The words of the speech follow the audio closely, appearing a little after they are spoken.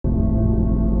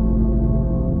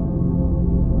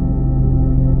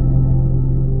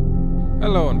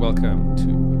Hello and welcome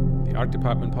to the Art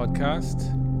Department podcast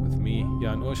with me,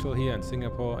 Jan Urschel, here in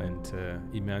Singapore, and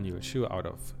Emmanuel Xu out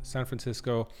of San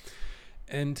Francisco.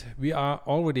 And we are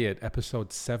already at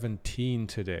episode 17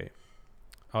 today.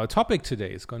 Our topic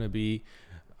today is going to be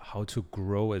how to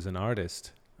grow as an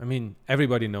artist. I mean,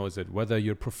 everybody knows it, whether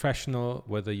you're professional,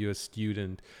 whether you're a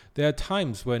student. There are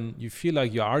times when you feel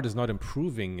like your art is not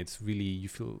improving. It's really,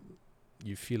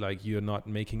 you feel like you're not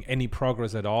making any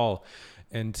progress at all.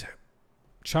 And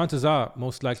chances are,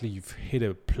 most likely you've hit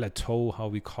a plateau, how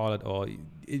we call it, or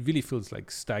it really feels like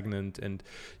stagnant, and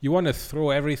you want to throw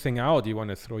everything out. You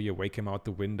want to throw your Wacom out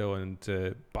the window and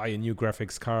buy a new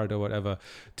graphics card or whatever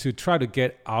to try to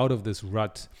get out of this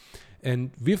rut. And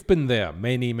we've been there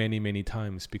many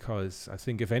times, because I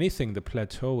think, if anything, the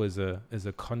plateau is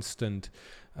a constant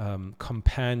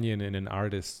companion in an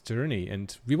artist's journey.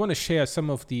 And we want to share some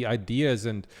of the ideas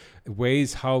and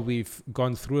ways how we've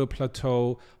gone through a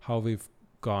plateau, how we've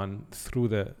gone through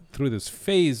this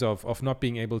phase of not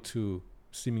being able to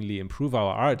seemingly improve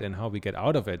our art, and how we get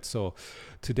out of it. So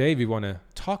today we want to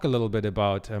talk a little bit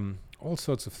about all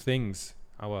sorts of things,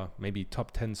 our maybe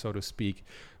top 10, so to speak.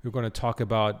 We're going to talk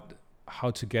about how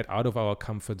to get out of our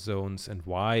comfort zones and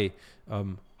why,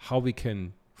 how we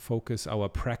can focus our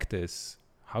practice,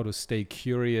 how to stay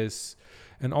curious,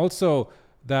 and also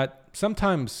that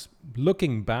sometimes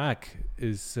looking back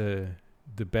is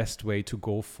the best way to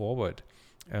go forward.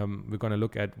 We're going to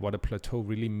look at what a plateau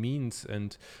really means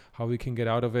and how we can get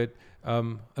out of it,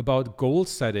 about goal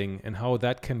setting and how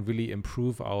that can really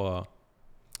improve our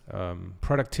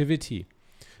productivity.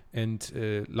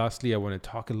 And lastly, I want to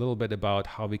talk a little bit about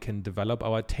how we can develop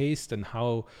our taste and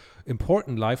how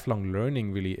important lifelong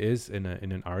learning really is in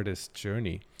an artist's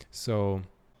journey. So,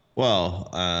 well,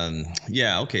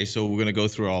 okay. So we're going to go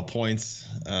through all points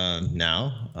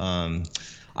now.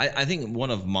 I think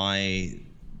one of my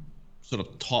sort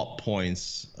of top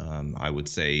points, I would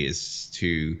say, is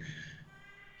to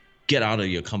get out of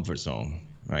your comfort zone.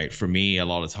 Right. For me, a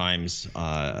lot of times,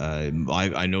 I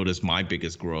notice my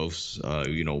biggest growths,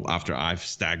 after I've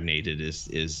stagnated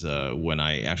is when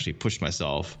I actually push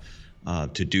myself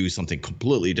to do something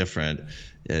completely different,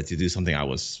 to do something I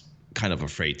was kind of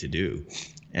afraid to do.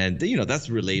 And, that's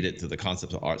related to the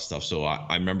concept of art stuff. So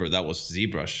I remember that was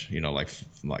ZBrush,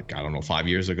 like, I don't know, 5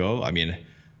 years ago. I mean,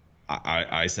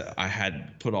 I said I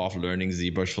had put off learning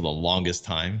ZBrush for the longest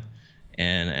time.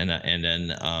 And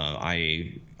then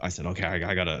I said, okay,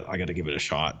 I gotta give it a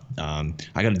shot. I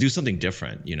gotta do something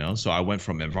different, So I went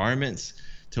from environments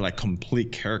to like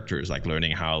complete characters, like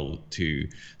learning how to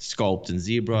sculpt in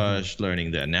ZBrush,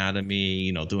 learning the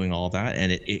anatomy, doing all that,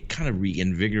 and it kind of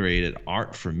reinvigorated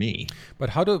art for me. But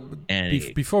how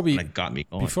before we got me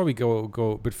going. Before we go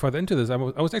a bit further into this, I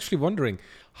was actually wondering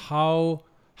how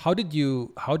did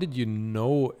you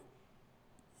know?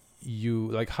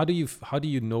 How do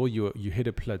you know you hit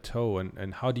a plateau,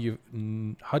 and how did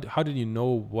you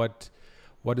know what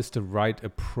is the right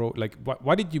approach? Like,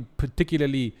 why did you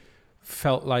particularly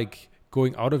felt like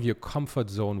going out of your comfort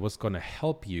zone was going to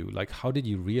help you? Like, how did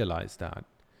you realize that?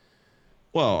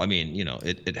 Well, I mean,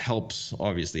 it helps,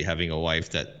 obviously, having a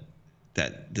wife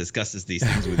that discusses these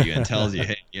things with you and tells you,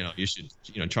 hey, you should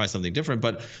try something different.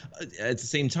 But at the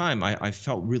same time, I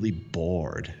felt really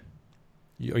bored.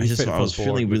 I was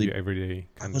feeling really every day.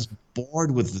 I was bored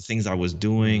with the things I was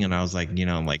doing, and I was like,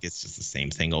 it's just the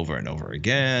same thing over and over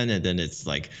again. And then it's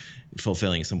like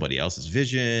fulfilling somebody else's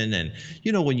vision. And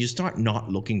when you start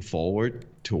not looking forward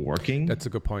to working, that's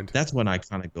a good point. That's when I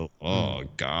kind of go, oh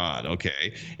God,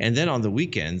 okay. And then on the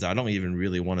weekends, I don't even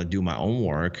really want to do my own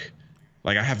work.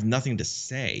 Like, I have nothing to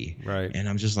say, right? And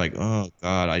I'm just like, oh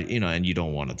God, and you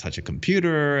don't want to touch a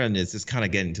computer, and it's just kind of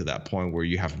getting to that point where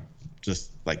you have just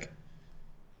like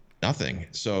nothing.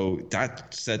 So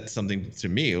that said something to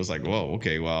me. It was like, whoa,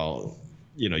 okay, well,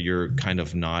 you're kind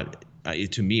of not.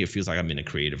 To me, it feels like I'm in a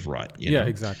creative rut. Yeah,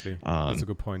 exactly. That's a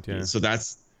good point. Yeah. So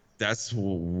that's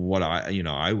what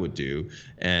I would do,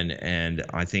 and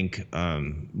I think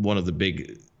one of the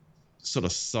big sort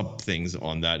of sub things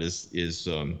on that is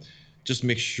just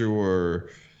make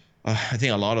sure. I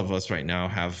think a lot of us right now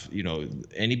have,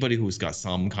 anybody who's got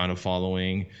some kind of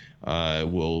following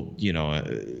will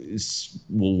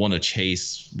want to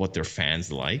chase what their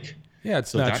fans like. Yeah,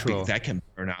 it's natural. That can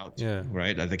burn out,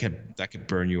 right? That can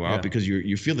burn you out because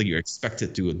you feel like you're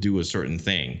expected to do a certain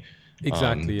thing.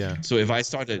 Exactly, yeah. So if I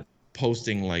started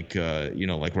posting like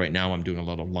right now I'm doing a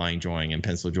lot of line drawing and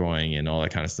pencil drawing and all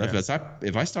that kind of stuff.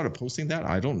 If I started posting that,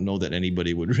 I don't know that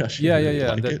anybody would actually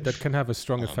like it. That can have a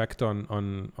strong effect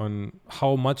on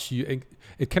how much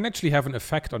it can actually have an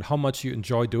effect on how much you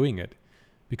enjoy doing it.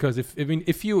 Because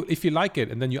if you like it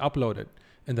and then you upload it,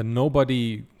 and then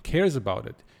nobody cares about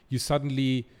it,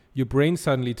 your brain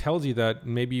suddenly tells you that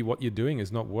maybe what you're doing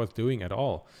is not worth doing at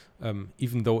all,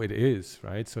 even though it is,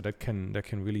 right? So that can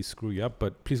really screw you up.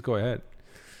 But please go ahead.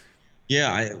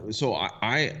 Yeah,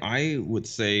 I would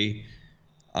say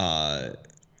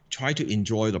try to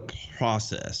enjoy the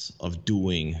process of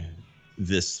doing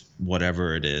this,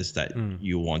 whatever it is that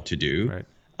you want to do. Right.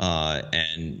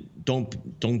 And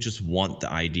don't just want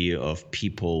the idea of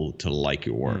people to like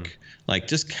your work. Like,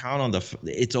 just count on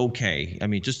it's okay. I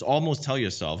mean, just almost tell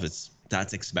yourself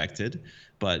that's expected,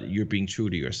 but you're being true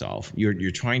to yourself.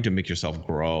 You're trying to make yourself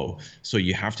grow. So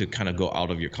you have to kind of go out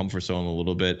of your comfort zone a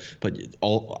little bit. But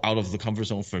all out of the comfort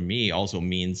zone for me also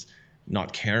means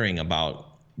not caring about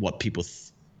what people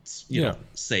you know,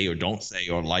 say or don't say,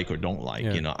 or like or don't like.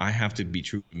 You know, I have to be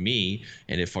true to me,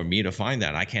 and if for me to find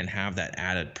that, I can't have that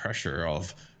added pressure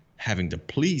of having to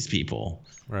please people,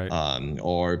 right?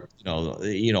 Or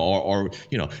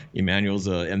Emmanuel's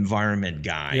an environment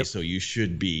guy, so you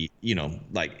should be,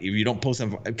 like, if you don't post,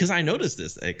 because I noticed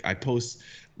this, like, I post,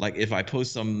 like, if I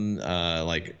post some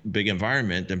like big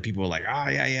environment, then people are like,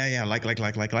 yeah, like.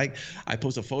 I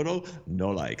post a photo,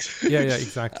 no likes. Yeah,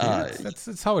 exactly.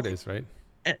 That's how it is, right?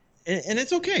 And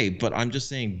it's okay, but I'm just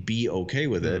saying, be okay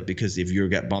with it, because if you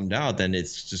get bummed out, then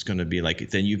it's just going to be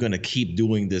like, then you're going to keep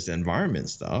doing this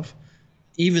environment stuff,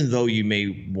 even though you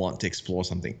may want to explore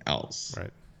something else.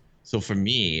 Right. So for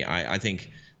me, I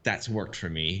think that's worked for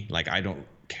me. Like, I don't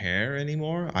care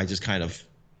anymore. I just kind of,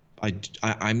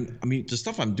 I mean, the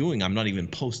stuff I'm doing, I'm not even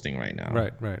posting right now.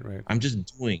 Right. I'm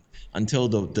just doing until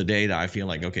the day that I feel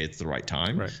like, okay, it's the right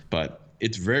time. Right. But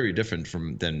it's very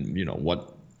different than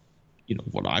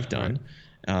what I've done.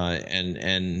 Right.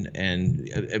 And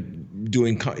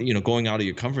doing, going out of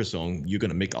your comfort zone, you're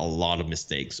going to make a lot of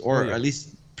mistakes, or at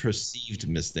least perceived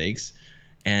mistakes.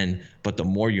 But the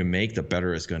more you make, the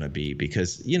better it's going to be,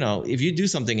 because, if you do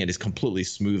something and it's completely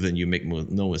smooth and you make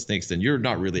no mistakes, then you're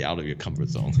not really out of your comfort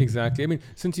zone. Exactly. I mean,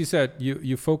 since you said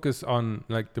you focus on,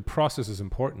 like, the process is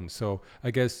important, so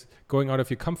I guess going out of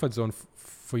your comfort zone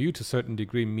for you to a certain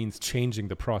degree means changing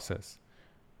the process,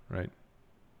 right?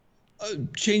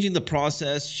 Changing the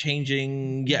process,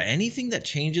 anything that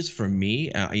changes for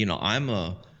me. I'm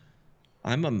a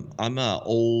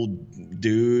old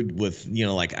dude with,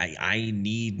 like, I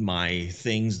need my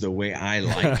things the way I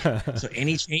like. So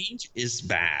any change is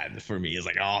bad for me. It's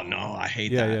like, oh no, I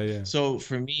hate that. Yeah. So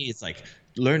for me, it's like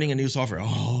learning a new software.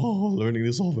 Learning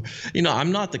new software.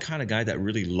 I'm not the kind of guy that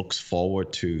really looks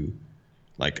forward to,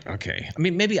 like, okay. I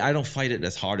mean, maybe I don't fight it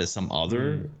as hard as some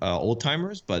other old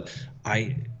timers, but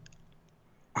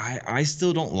I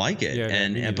still don't like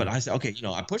it. But I said, okay,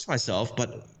 I pushed myself,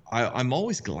 but I'm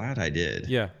always glad I did.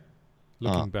 Yeah.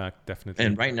 Looking back, definitely.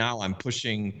 And right now I'm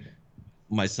pushing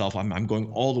myself. I'm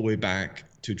going all the way back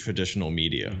to traditional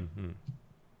media.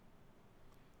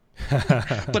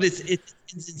 But it's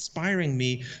inspiring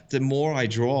me. The more I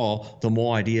draw, the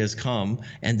more ideas come,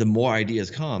 and the more ideas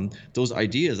come, those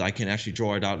ideas I can actually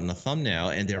draw it out in a thumbnail,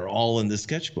 and they're all in the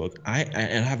sketchbook. I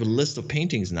have a list of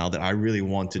paintings now that I really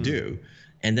want to do.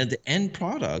 And then the end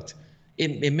product,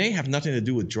 it may have nothing to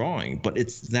do with drawing, but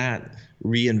it's that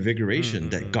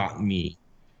reinvigoration that got me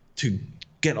to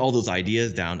get all those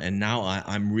ideas down. And now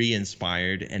I'm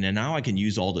re-inspired, and then now I can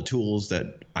use all the tools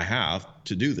that I have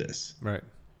to do this. Right.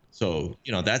 So,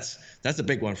 that's a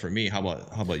big one for me. How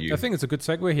about you? I think it's a good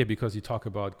segue here, because you talk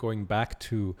about going back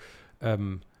to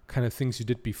kind of things you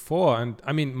did before. And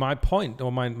I mean, my point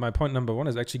number one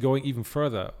is actually going even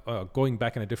further, going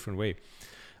back in a different way.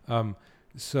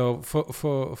 So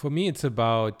for me, it's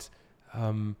about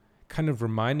kind of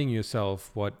reminding yourself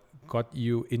what got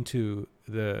you into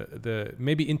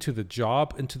into the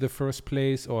job into the first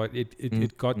place, or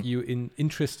it got you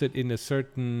interested in a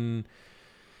certain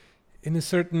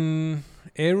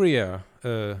area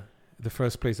the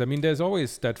first place. I mean, there's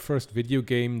always that first video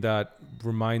game that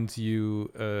reminds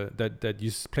you that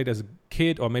you played as a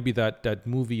kid, or maybe that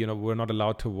movie we're not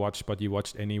allowed to watch but you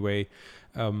watched anyway.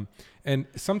 And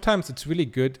sometimes it's really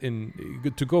good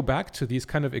to go back to these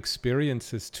kind of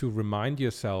experiences to remind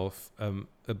yourself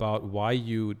about why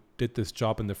you did this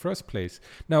job in the first place.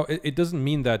 Now, it doesn't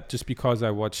mean that just because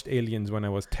I watched Aliens when I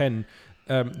was 10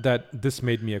 that this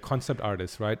made me a concept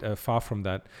artist, right? Far from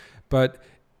that. But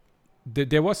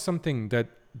there was something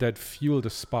that fueled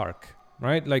a spark,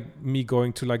 right? Like me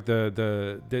going to like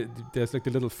there's like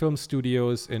the little film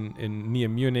studios in near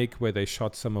Munich where they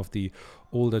shot some of the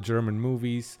older German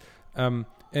movies,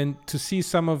 and to see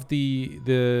some of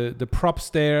the props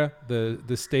there,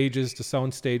 the stages, the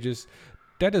sound stages,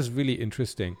 that is really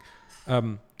interesting.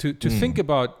 To think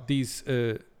about these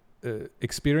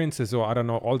experiences, or I don't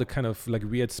know, all the kind of like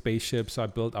weird spaceships I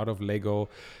built out of Lego,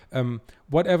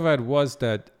 whatever it was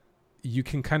that you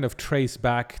can kind of trace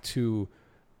back to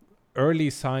early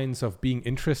signs of being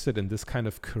interested in this kind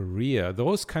of career.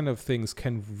 Those kind of things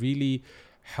can really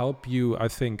help you, I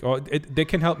think, or they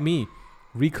can help me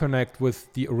reconnect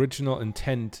with the original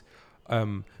intent.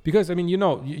 Because I mean,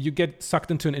 you get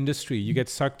sucked into an industry, you get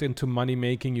sucked into money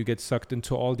making, you get sucked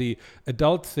into all the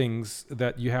adult things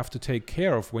that you have to take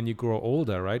care of when you grow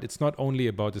older, right? It's not only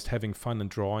about just having fun and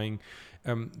drawing.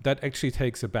 That actually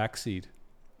takes a backseat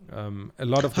a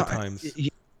lot of the times.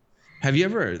 Have you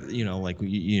ever, like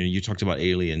you talked about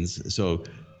aliens, so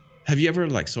have you ever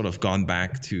like sort of gone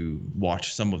back to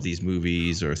watch some of these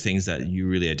movies or things that you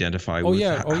really identify with?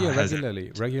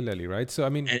 Regularly, right? So I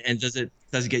mean, and does it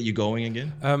get you going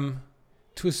again?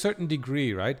 To a certain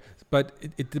degree, right? But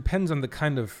it depends on the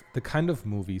kind of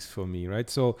movies for me, right?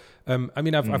 So I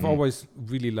mean, I've always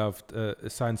really loved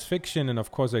science fiction, and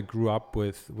of course I grew up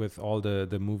with all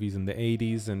the movies in the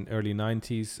 80s and early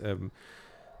 90s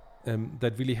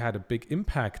that really had a big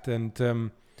impact.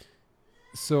 And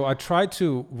so I try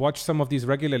to watch some of these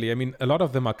regularly. I mean, a lot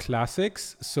of them are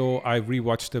classics, so I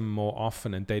rewatch them more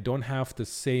often, and they don't have the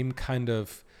same kind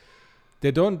of,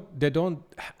 they don't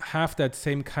have that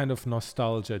same kind of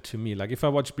nostalgia to me. Like if I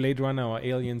watch Blade Runner or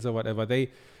Aliens or whatever,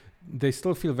 they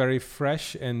still feel very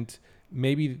fresh, and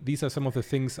maybe these are some of the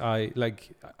things I like.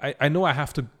 I know I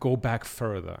have to go back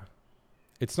further.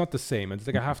 It's not the same. It's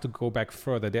like I have to go back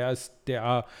further. There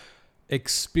are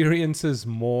experiences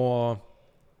more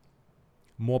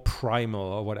primal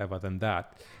or whatever than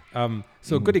that.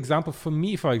 So a good example for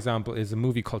me, for example, is a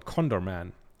movie called Condor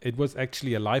Man. It was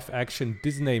actually a live-action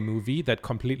Disney movie that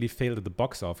completely failed at the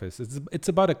box office. It's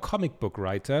about a comic book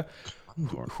writer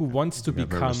who wants to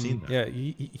become. Yeah,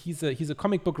 he's a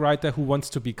comic book writer who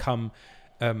wants to become,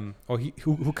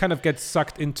 who kind of gets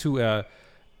sucked into a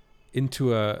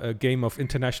game of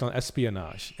international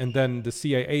espionage, and then the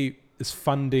CIA is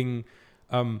funding,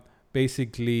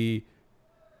 basically.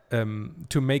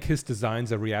 To make his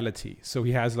designs a reality. So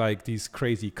he has like these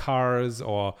crazy cars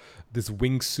or this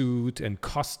wingsuit and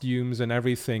costumes and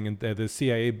everything, and the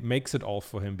CIA makes it all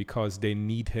for him because they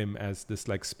need him as this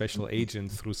like special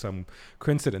agent through some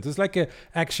coincidence. It's like a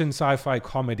action sci-fi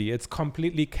comedy. It's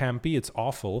completely campy. It's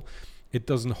awful. It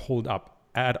doesn't hold up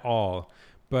at all.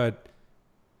 But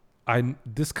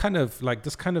this kind of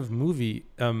movie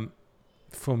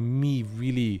for me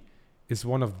really is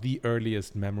one of the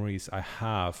earliest memories I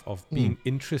have of being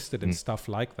interested in stuff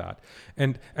like that.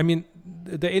 And I mean,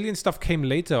 the alien stuff came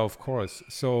later, of course.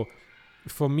 So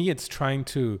for me, it's trying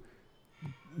to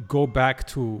go back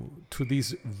to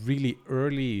these really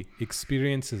early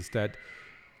experiences that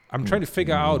I'm trying to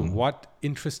figure out what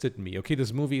interested me. Okay,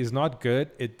 this movie is not good.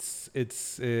 It's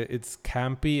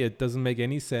campy. It doesn't make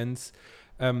any sense.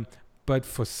 But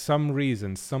for some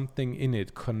reason, something in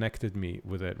it connected me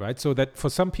with it, right? So that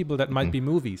for some people, that might be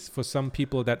movies. For some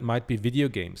people, that might be video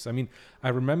games. I mean, I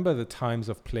remember the times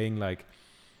of playing like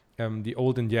the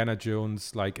old Indiana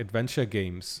Jones like adventure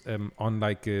games on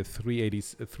like a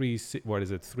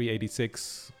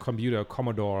 386 computer,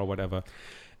 Commodore or whatever.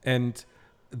 And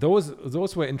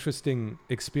those were interesting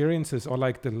experiences, or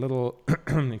like the little,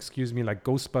 excuse me, like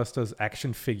Ghostbusters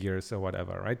action figures or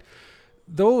whatever, right?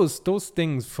 Those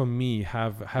things for me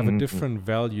have a different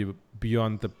value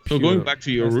beyond the pure. So going back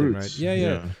to your roots, right?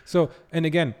 Yeah. So, and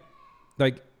again,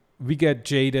 like we get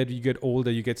jaded, you get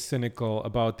older, you get cynical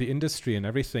about the industry and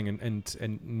everything,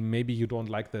 and maybe you don't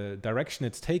like the direction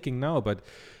it's taking now. But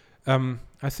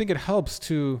I think it helps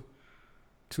to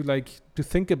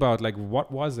think about like what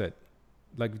was it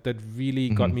like that really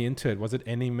got me into it. Was it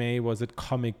anime? Was it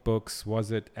comic books?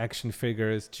 Was it action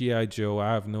figures? G.I. Joe?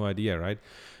 I have no idea, right?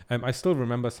 I still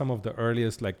remember some of the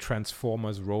earliest like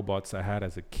Transformers robots I had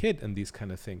as a kid and these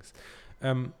kind of things.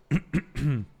 And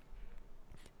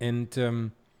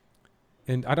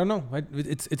I don't know,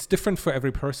 it's different for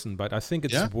every person, but I think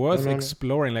it's worth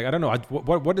exploring. Like, I don't know,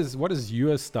 what is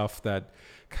your stuff that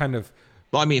kind of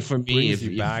well, I mean, for me, if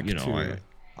I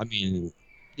mean,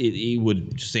 it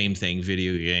would, same thing,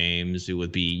 video games. It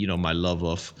would be, my love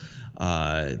of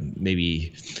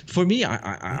maybe for me,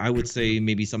 I would say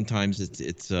maybe sometimes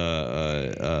it's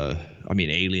I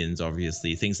mean, aliens,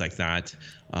 obviously, things like that.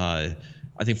 I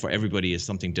think for everybody is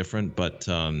something different, but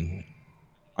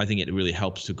I think it really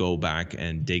helps to go back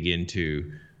and dig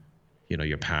into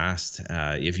your past.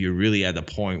 If you're really at the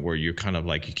point where you're kind of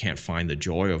like you can't find the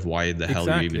joy of why the hell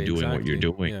you're even doing what you're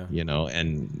doing,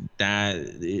 and that,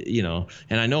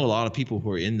 and I know a lot of people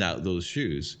who are in those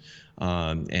shoes.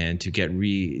 and to get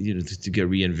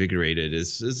reinvigorated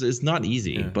is not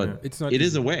easy, but it's not it easy.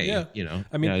 is a way. Yeah.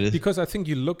 I mean, because I think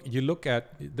you look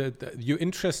at your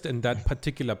interest in that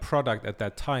particular product at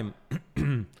that time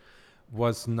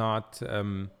was not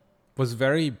was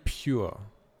very pure.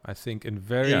 I think, and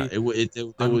very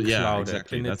unclouded.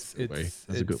 Exactly. And that's a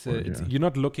good word. You're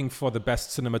not looking for the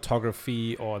best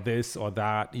cinematography or this or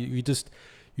that. You just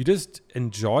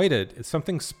enjoyed it.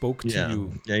 Something spoke to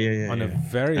you on a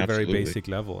very very basic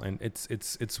level, and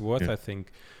it's worth I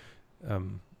think,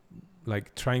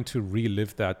 like trying to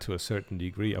relive that to a certain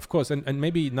degree, of course, and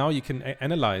maybe now you can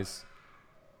analyze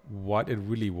what it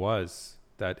really was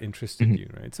that interested you,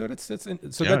 right? So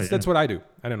that's what I do.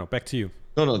 I don't know. Back to you.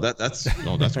 No, that's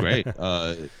great.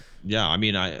 I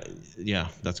mean,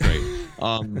 that's great.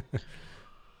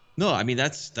 No, I mean,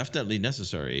 that's definitely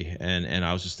necessary. And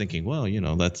I was just thinking, well,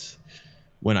 that's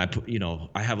when I put,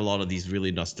 I have a lot of these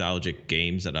really nostalgic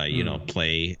games that I,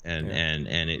 play and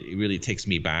it really takes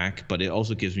me back, but it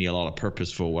also gives me a lot of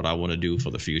purpose for what I want to do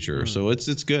for the future. So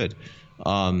it's good.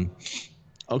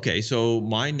 Okay, so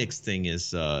my next thing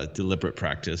is deliberate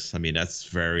practice. I mean, that's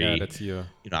very, that's your...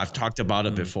 I've talked about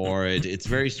it before. It's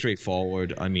very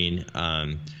straightforward. I mean, now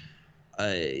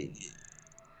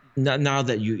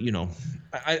that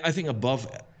I think above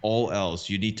all else,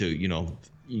 you need to,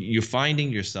 you're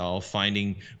finding yourself,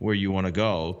 finding where you want to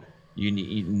go. You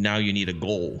need a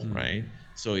goal, right?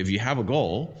 So if you have a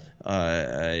goal,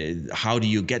 how do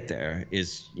you get there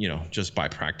is, just by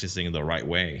practicing the right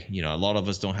way. A lot of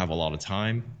us don't have a lot of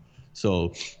time,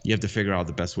 so you have to figure out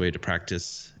the best way to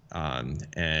practice.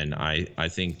 And I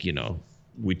think,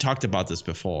 we talked about this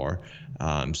before,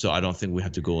 so I don't think we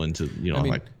have to go into,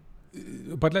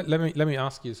 But let me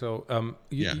ask you. So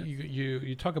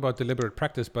you talk about deliberate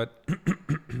practice, but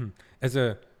as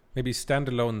a maybe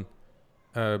standalone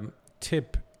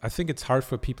tip, I think it's hard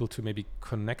for people to maybe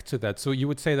connect to that. So you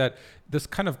would say that this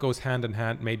kind of goes hand in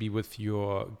hand maybe with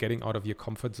your getting out of your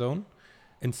comfort zone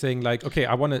and saying like, okay,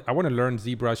 I want to learn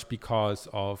ZBrush because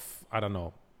of, I don't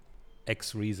know,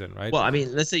 X reason, right? Well, I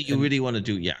mean, let's say you really want to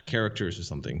do characters or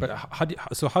something. But how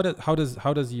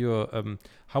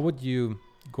would you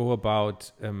go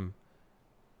about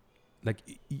like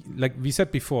we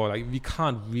said before, like we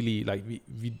can't really, like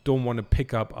we don't want to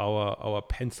pick up our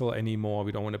pencil anymore.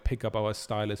 We don't want to pick up our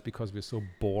stylus because we're so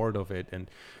bored of it, and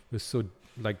we're so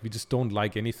like we just don't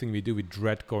like anything we do. We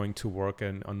dread going to work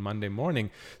and on Monday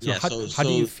morning. So how do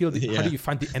you feel? How do you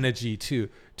find the energy to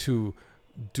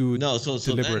do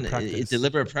deliberate practice?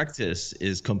 Deliberate practice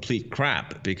is complete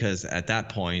crap, because at that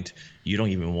point you don't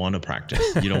even want to practice.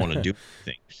 You don't want to do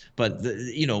anything. But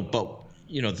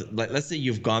let's say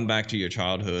you've gone back to your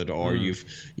childhood, or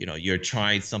you're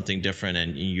tried something different,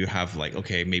 and you have like,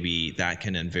 okay, maybe that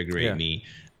can invigorate me.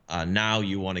 Now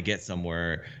you want to get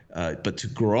somewhere, but to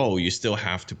grow, you still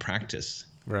have to practice.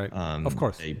 Right. Of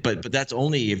course. But that's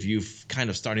only if you've kind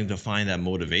of starting to find that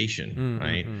motivation,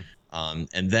 right?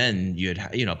 And then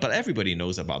but everybody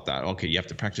knows about that. Okay, you have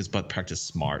to practice, but practice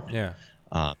smart. Yeah.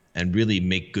 And really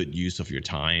make good use of your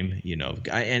time,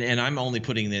 and I'm only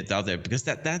putting it out there because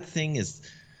that thing is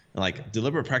like,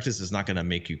 deliberate practice is not going to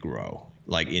make you grow,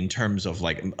 like in terms of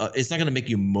like, it's not going to make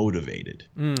you motivated.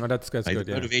 That's good.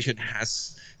 Motivation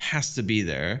has to be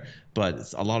there,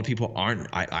 but a lot of people aren't.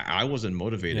 I wasn't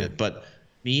motivated, but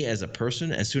me as a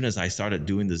person, as soon as I started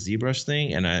doing the ZBrush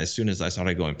thing, and as soon as I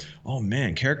started going, oh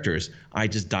man, characters, I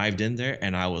just dived in there,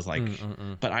 and I was like,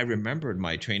 but I remembered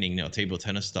my training, table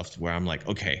tennis stuff, where I'm like,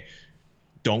 okay,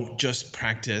 don't just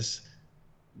practice,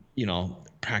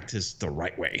 practice the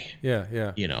right way.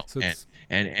 Yeah. So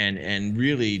and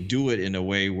really do it in a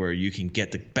way where you can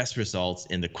get the best results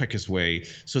in the quickest way,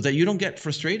 so that you don't get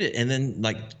frustrated and then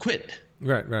like quit.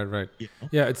 Right.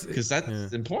 Yeah, it's because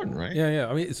that's important, right? Yeah.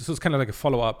 I mean, it's kind of like a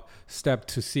follow-up step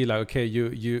to see like, okay,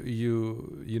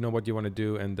 you know what you want to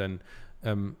do, and then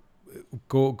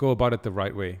go about it the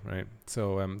right way, right?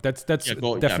 So that's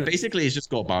definitely basically it's just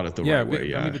go about it the right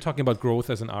way. I mean, we're talking about growth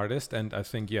as an artist, and I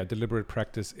think deliberate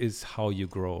practice is how you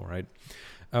grow, right?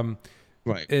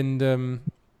 Right. And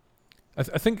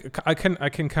I think I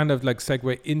can kind of like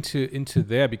segue into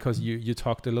there, because you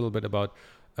talked a little bit about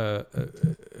a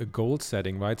goal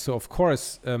setting, right? So of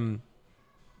course,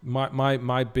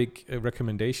 my big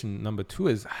recommendation number 2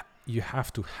 is you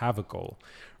have to have a goal,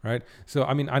 right? So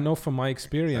I mean, I know from my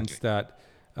experience that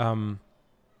I mean,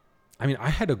 I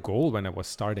had a goal when I was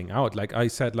starting out. Like I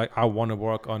said, like I want to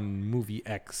work on movie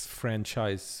X,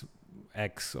 franchise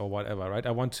X, or whatever, right?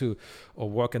 I want to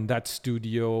work in that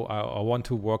studio. I want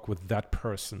to work with that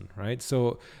person, right?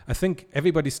 So I think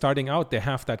everybody starting out, they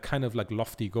have that kind of like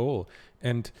lofty goal.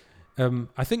 And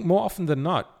I think more often than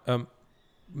not,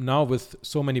 now with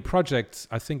so many projects,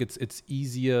 I think it's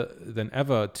easier than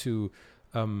ever to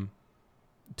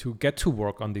get to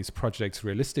work on these projects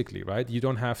realistically, right? You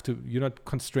don't have to, you're not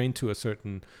constrained to a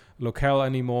certain locale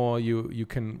anymore. You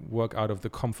can work out of the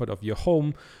comfort of your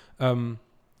home.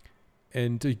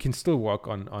 And you can still work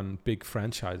on big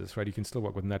franchises, right? You can still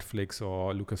work with Netflix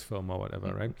or Lucasfilm or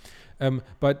whatever, right?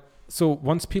 But so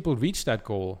once people reach that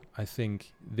goal, I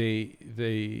think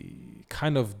they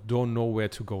kind of don't know where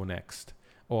to go next,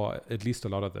 or at least a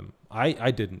lot of them.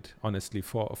 I didn't, honestly,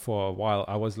 for a while.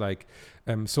 I was like,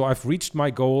 so I've reached my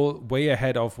goal way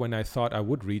ahead of when I thought I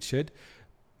would reach it,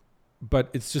 but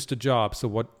it's just a job. So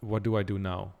what do I do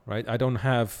now, right? I don't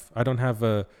have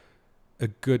a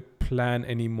good plan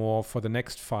anymore for the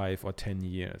next 5 or 10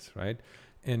 years, right?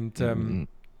 And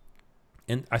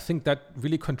and I think that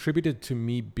really contributed to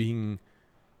me being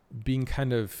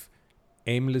kind of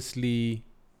aimlessly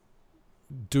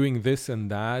doing this and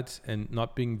that, and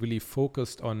not being really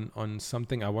focused on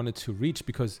something I wanted to reach,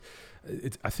 because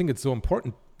I think it's so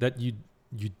important that you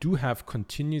do have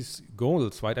continuous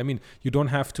goals, right? I mean, you don't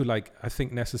have to, like, I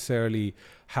think necessarily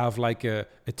have like a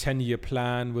 10-year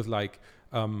plan with like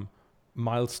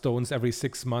milestones every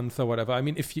 6 months or whatever. I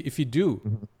mean, if you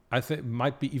do, I think it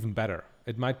might be even better.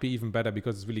 It might be even better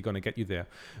because it's really going to get you there.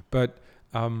 But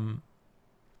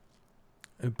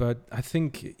I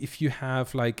think if you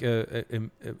have like a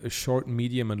short,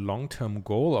 medium, and long-term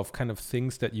goal of kind of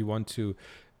things that you want to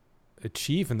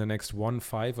achieve in the next 1,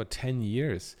 5, or 10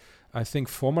 years, I think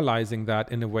formalizing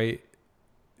that in a way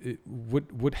it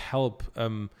would help.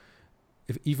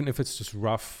 Even if it's just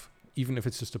rough, even if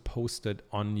it's just a post-it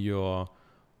on your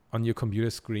computer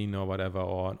screen or whatever,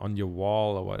 or on your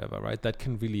wall or whatever, right? That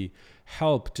can really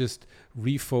help just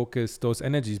refocus those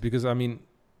energies, because I mean,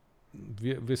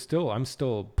 I'm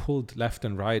still pulled left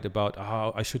and right about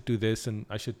how I should do this and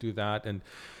I should do that.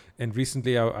 And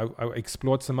recently I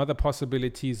explored some other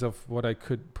possibilities of what I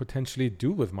could potentially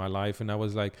do with my life. And I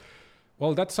was like,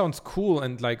 well, that sounds cool.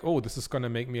 And like, oh, this is going to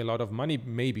make me a lot of money,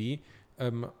 maybe.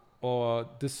 Or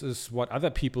this is what other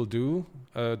people do.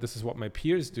 This is what my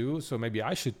peers do. So maybe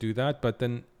I should do that. But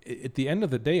then at the end of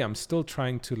the day, I'm still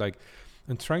trying to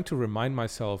remind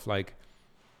myself, like,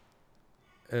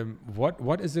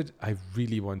 what is it I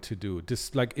really want to do?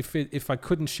 Just like, if I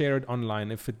couldn't share it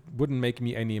online, if it wouldn't make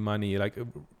me any money, like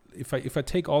if I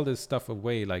take all this stuff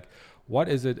away, like, what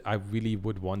is it I really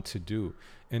would want to do?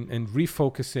 And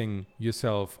refocusing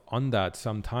yourself on that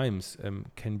sometimes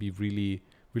can be really,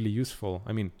 really useful.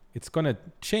 I mean, it's gonna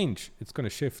change, it's gonna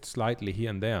shift slightly here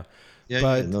and there.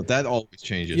 But no, that always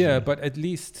changes. Yeah, but at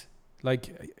least,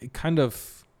 like, it kind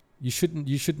of, you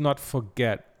should not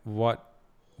forget what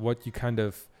you kind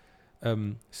of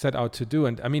set out to do.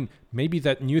 And I mean, maybe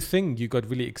that new thing you got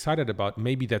really excited about,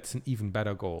 maybe that's an even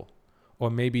better goal, or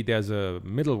maybe there's a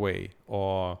middle way,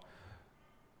 or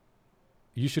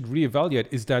you should reevaluate,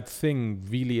 is that thing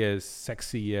really as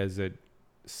sexy as it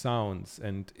sounds,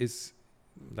 and is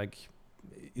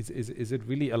it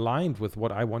really aligned with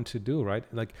what I want to do, right?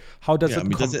 Like, how does it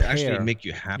compare? Does it actually make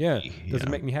you happy? Yeah, does it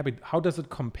make me happy? How does it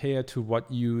compare to what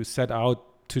you set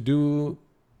out to do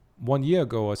 1 year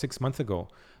ago or 6 months ago?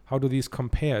 How do these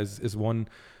compare? Is one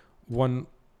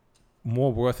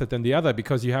more worth it than the other?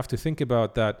 Because you have to think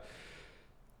about that.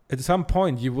 At some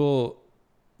point,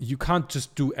 you can't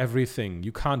just do everything.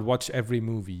 You can't watch every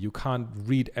movie. You can't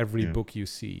read every book you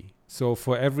see. So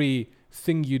for every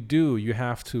thing you do, you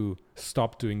have to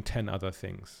stop doing 10 other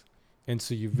things. And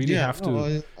so you really have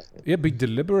to be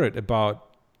deliberate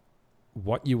about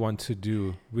what you want to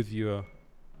do with your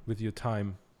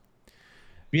time.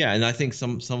 Yeah, and I think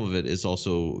some of it is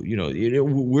also,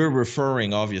 we're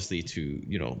referring obviously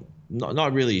to,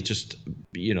 not really just,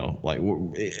 like,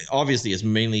 obviously it's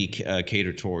mainly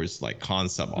catered towards like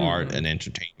concept art and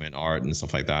entertainment art and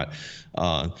stuff like that,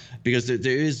 because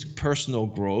there is personal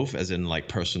growth, as in like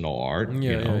personal art,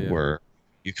 where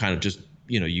you kind of just,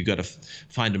 you got to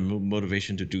find a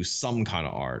motivation to do some kind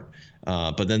of art.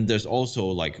 But then there's also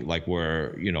like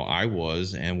where, I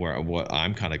was, and what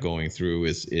I'm kind of going through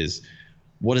is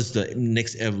what is the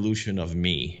next evolution of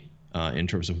me in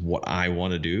terms of what I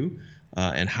want to do,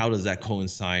 and how does that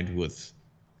coincide with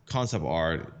concept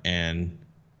art and,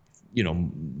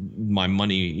 my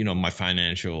money, my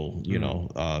financial,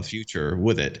 future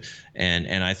with it.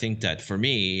 And I think that for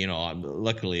me,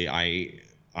 luckily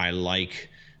I like,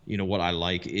 what I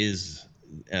like is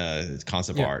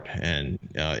concept art and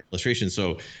illustration.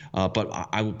 So, but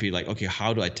I would be like, okay,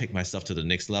 how do I take myself to the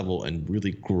next level and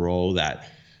really grow that?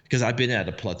 Because I've been at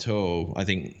a plateau. I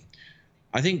think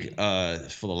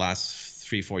for the last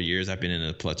 3-4 years I've been in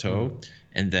a plateau,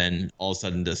 and then all of a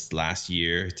sudden this last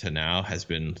year to now has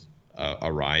been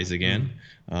arise again.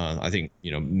 I think,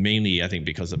 mainly I think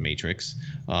because of Matrix.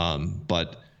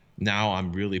 But now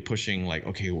I'm really pushing like,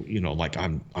 okay, like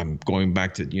I'm going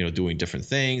back to, doing different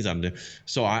things.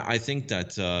 So I think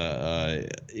that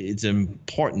it's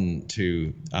important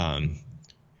to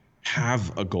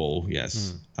have a goal,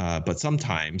 yes. But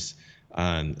sometimes,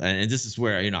 and this is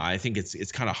where, I think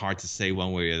it's kind of hard to say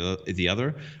one way or the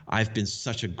other. I've been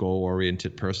such a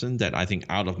goal-oriented person that I think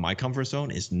out of my comfort zone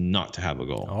is not to have a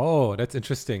goal. Oh, that's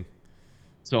interesting.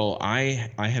 So I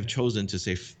have chosen to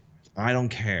say, I don't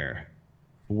care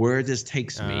where this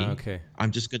takes me. Okay. I'm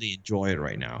just going to enjoy it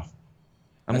right now.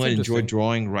 I'm That's going to enjoy interesting.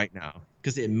 drawing right now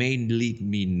because it may lead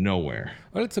me nowhere.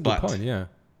 Well, that's a good point. Yeah.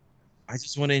 I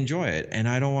just want to enjoy it, and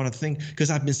I don't want to think, because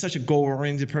I've been such a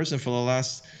goal-oriented person for the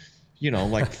last,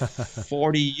 like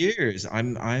 40 years.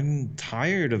 I'm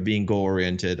tired of being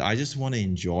goal-oriented. I just want to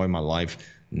enjoy my life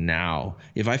now.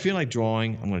 If I feel like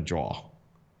drawing, I'm going to draw,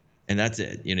 and that's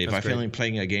it. If I feel like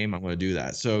playing a game, I'm going to do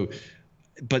that. So,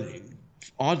 but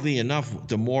oddly enough,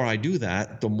 the more I do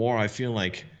that, the more I feel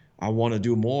like I want to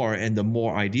do more, and the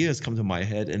more ideas come to my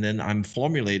head, and then I'm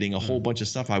formulating a whole bunch of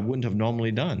stuff I wouldn't have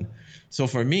normally done. So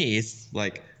for me, it's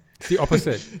like it's the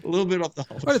opposite. A little bit of the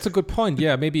whole. Well, it's a good point.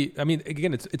 Yeah, maybe. I mean,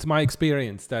 again, it's my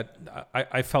experience that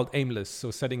I felt aimless. So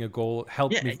setting a goal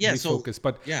helped me focus.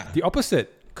 But the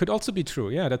opposite could also be true.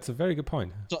 Yeah, that's a very good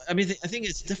point. So I mean, I think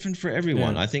it's different for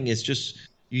everyone. I think it's just,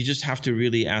 you just have to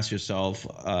really ask yourself,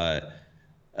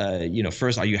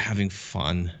 first, are you having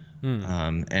fun?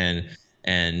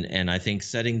 And I think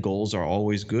setting goals are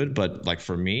always good, but like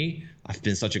for me, I've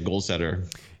been such a goal setter,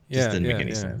 it just didn't make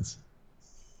any sense.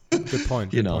 Good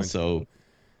point. Good point. So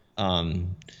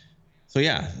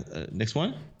yeah. Next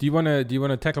one. Do you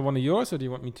wanna tackle one of yours, or do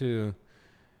you want me to?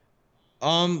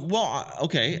 Well,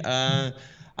 okay. I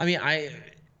mean,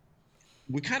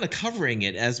 we're kind of covering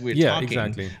it as we're talking. Yeah,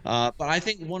 exactly. But I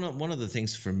think one of the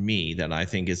things for me that I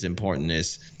think is important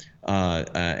is,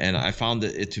 and I found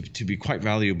it to be quite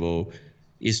valuable,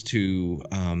 is to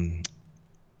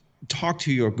talk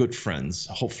to your good friends.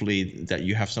 Hopefully that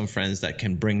you have some friends that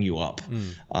can bring you up,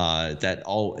 that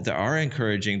are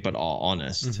encouraging but are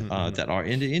honest, that are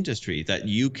in the industry, that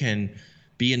you can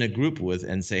be in a group with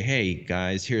and say, hey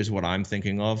guys, here's what I'm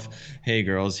thinking of. Hey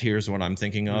girls, here's what I'm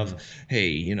thinking of.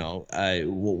 Hey,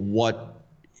 what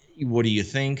do you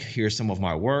think? Here's some of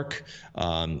my work.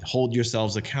 Hold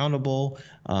yourselves accountable.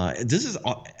 This is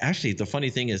actually, the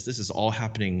funny thing is, this is all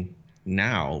happening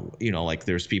now. Like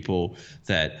there's people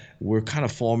that we're kind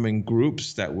of forming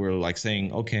groups that we're like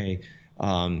saying, okay,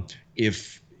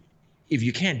 if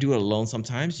you can't do it alone,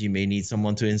 sometimes you may need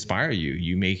someone to inspire you.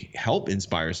 You may help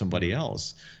inspire somebody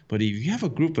else. But if you have a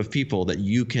group of people that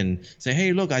you can say,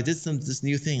 hey, look, I did this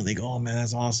new thing. They go, oh man,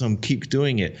 that's awesome. Keep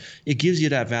doing it. It gives you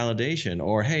that validation.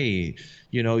 Or, hey,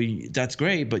 that's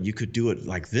great, but you could do it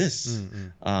like this,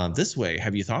 this way.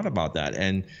 Have you thought about that?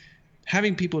 And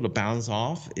having people to bounce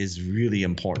off is really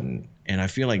important. And I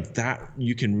feel like that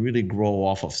you can really grow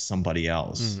off of somebody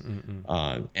else,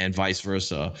 and vice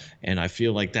versa. And I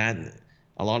feel like that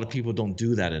a lot of people don't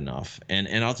do that enough.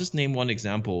 And I'll just name one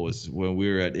example. Was when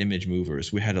we were at Image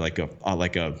Movers, we had like a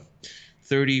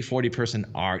 30-40 person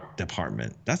art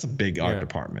department. That's a big art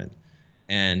department.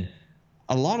 And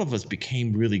a lot of us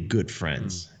became really good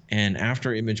friends. And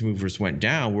after Image Movers went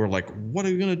down, we're like, what are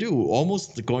we going to do?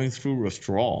 Almost going through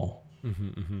withdrawal.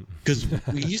 Because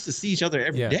we used to see each other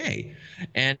every day,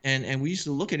 and we used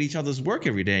to look at each other's work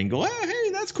every day and go, oh,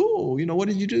 hey, that's cool. What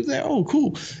did you do there? Oh,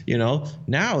 cool.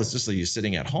 Now it's just like you're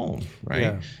sitting at home,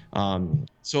 right?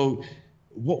 So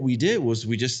what we did was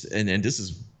we just, and this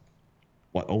is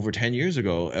what, over 10 years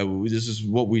ago, this is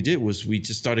what we did was we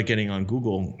just started getting on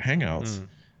Google Hangouts,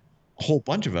 a whole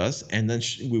bunch of us, and then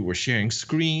we were sharing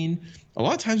screen. A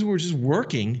lot of times we were just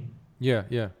working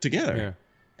together.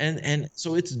 And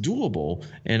so it's doable,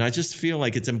 and I just feel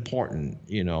like it's important,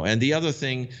 And the other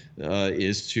thing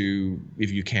is to,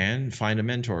 if you can, find a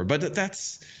mentor. But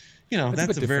that's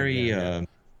a very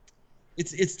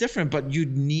it's different. But you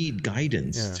need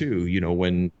guidance too.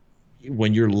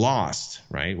 When you're lost,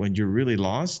 right? When you're really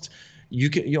lost,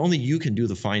 you can do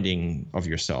the finding of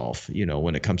yourself.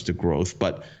 When it comes to growth,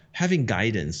 but having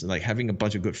guidance, like having a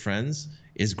bunch of good friends,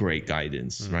 is great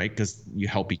guidance, right? Because you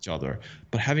help each other.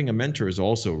 But having a mentor is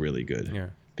also really good,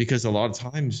 because a lot of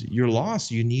times you're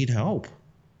lost, you need help.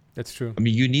 That's true. I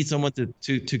mean, you need someone to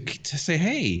say,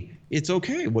 hey, it's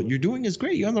okay. What you're doing is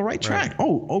great. You're on the right track.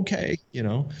 Oh, okay.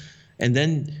 And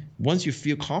then once you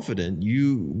feel confident,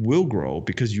 you will grow,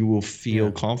 because you will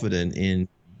feel confident in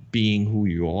being who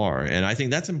you are. And I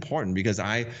think that's important because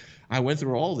I went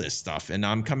through all this stuff and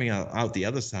I'm coming out the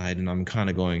other side and I'm kind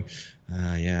of going,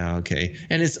 yeah, okay.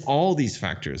 And it's all these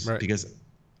factors because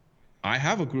I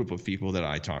have a group of people that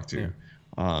I talk to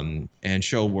and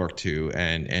show work to,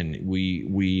 and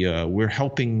we're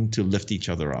helping to lift each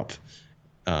other up.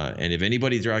 And if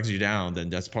anybody drags you down, then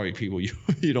that's probably people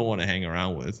you don't want to hang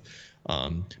around with.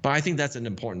 But I think that's an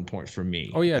important point for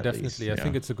me. Oh yeah, definitely. I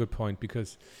think it's a good point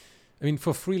because, I mean,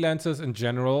 for freelancers in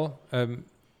general,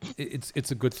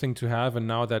 it's a good thing to have. And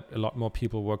now that a lot more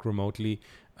people work remotely,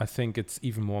 I think it's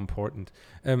even more important.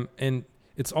 And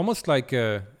it's almost like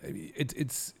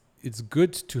it's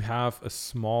good to have a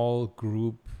small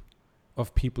group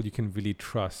of people you can really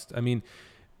trust. I mean,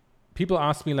 people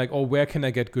ask me like, oh, where can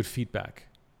I get good feedback?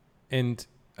 And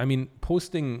I mean,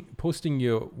 posting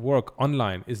your work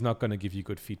online is not going to give you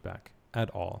good feedback at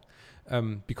all,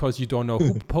 because you don't know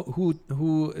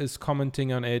who is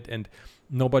commenting on it, and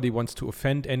nobody wants to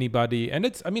offend anybody. And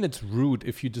it's rude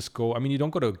if you just go. I mean, you don't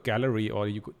go to a gallery or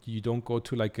you don't go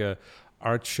to like a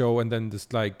art show and then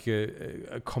just like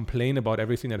complain about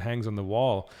everything that hangs on the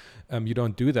wall. You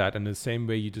don't do that. In the same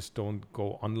way, you just don't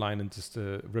go online and just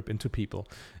rip into people.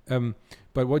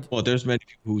 But there's many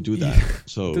people who do that.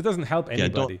 So it doesn't help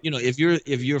anybody.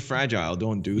 If you're fragile,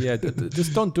 don't do that. Yeah,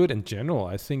 just don't do it in general.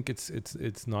 I think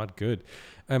it's not good.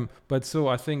 But so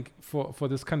I think for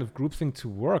this kind of group thing to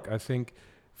work, I think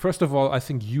first of all, I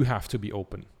think you have to be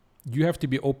open. You have to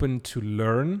be open to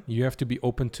learn. You have to be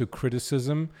open to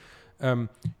criticism.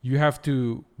 You have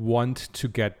to want to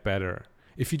get better.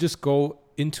 If you just go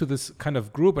into this kind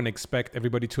of group and expect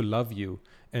everybody to love you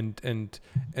and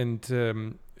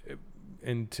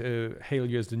hail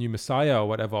you as the new messiah or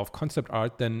whatever of concept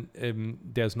art, then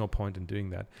there's no point in doing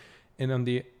that.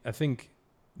 And I think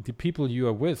the people you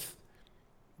are with,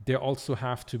 they also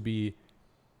have to be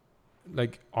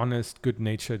like honest,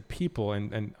 good-natured people,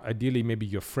 and ideally maybe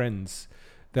your friends,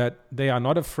 that they are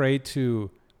not afraid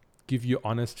to give you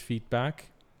honest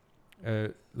feedback,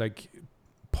 like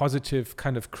positive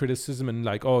kind of criticism, and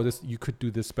like, oh, this, you could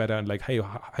do this better, and like, hey,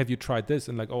 have you tried this?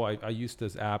 And like, oh, I used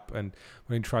this app and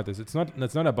when you try this, it's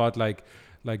not about like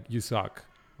you suck,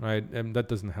 right? And that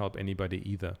doesn't help anybody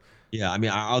either. Yeah, I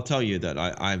mean, I'll tell you that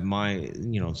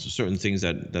certain things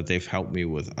that they've helped me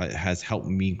with has helped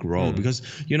me grow, because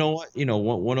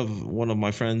one of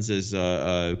my friends is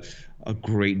a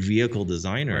great vehicle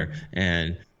designer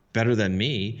and better than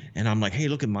me, and I'm like, hey,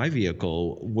 look at my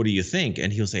vehicle, what do you think?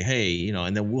 And he'll say, hey,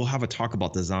 and then we'll have a talk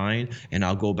about design, and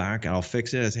I'll go back and I'll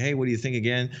fix it. I say, hey, what do you think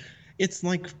again? It's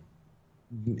like,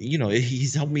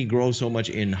 he's helped me grow so much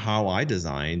in how I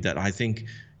design that I think,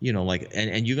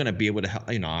 and you're going to be able to help,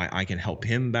 I can help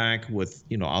him back with,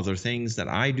 other things that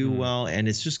I do well. And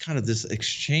it's just kind of this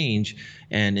exchange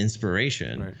and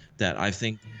inspiration that I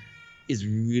think is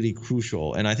really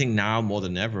crucial. And I think now more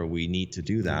than ever, we need to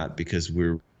do that, because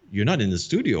you're not in the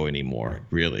studio anymore,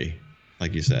 really,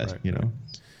 like you said,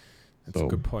 That's a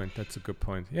good point. That's a good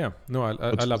point. Yeah, no, I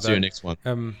love that. What's your next one?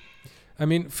 I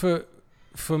mean, for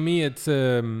me, it's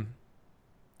it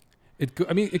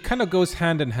kind of goes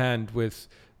hand in hand with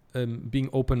being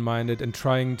open-minded and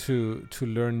trying to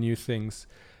learn new things.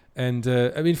 And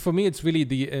I mean, for me, it's really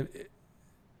the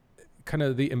kind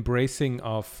of the embracing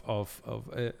of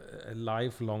a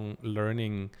lifelong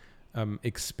learning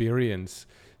experience.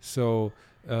 So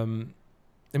I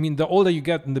mean, the older you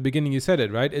get, in the beginning you said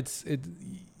it, right?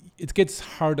 It gets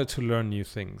harder to learn new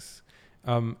things,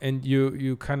 and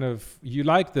you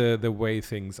like the way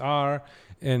things are,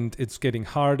 and it's getting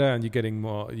harder, and you're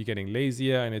getting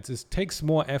lazier, and it just takes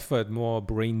more effort, more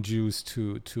brain juice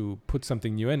to put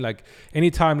something new in. Like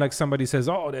anytime like somebody says,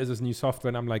 oh, there's this new software,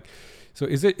 and I'm like, so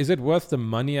is it worth the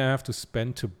money I have to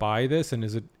spend to buy this, and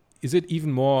is it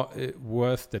even more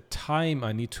worth the time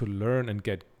I need to learn and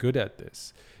get good at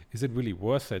this? Is it really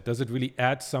worth it? Does it really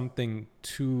add something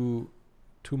to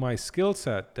my skill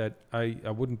set that I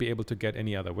wouldn't be able to get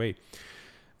any other way?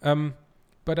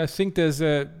 But I think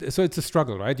so it's a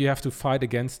struggle, right? You have to fight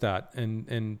against that,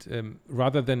 and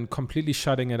rather than completely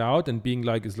shutting it out and being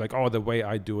like, it's like, oh, the way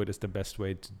I do it is the best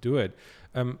way to do it.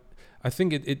 I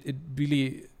think it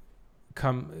really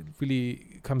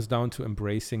comes down to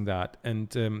embracing that,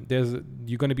 and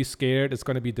you're going to be scared. It's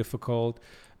going to be difficult,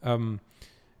 and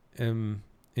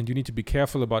you need to be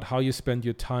careful about how you spend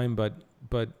your time. But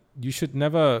you should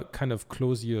never kind of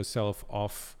close yourself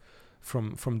off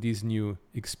from these new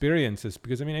experiences,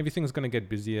 because I mean, everything's going to get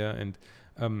busier,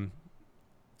 and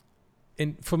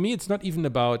for me, it's not even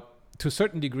about, to a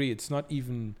certain degree, it's not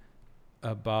even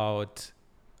about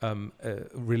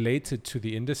related to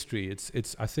the industry.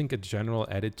 It's I think a general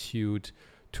attitude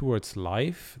towards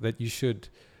life, that you should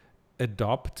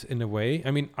adopt in a way.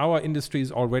 I mean, our industry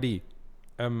is already,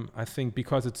 I think,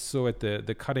 because it's so at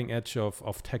the cutting edge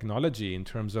of technology in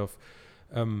terms of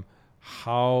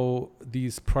how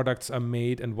these products are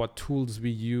made and what tools we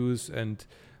use, and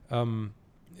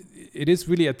it is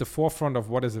really at the forefront of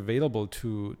what is available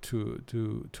to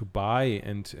buy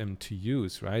and to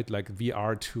use, right? Like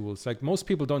VR tools. Like most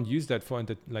people don't use that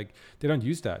they don't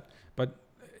use that, but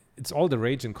it's all the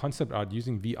rage in concept art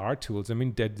using VR tools. I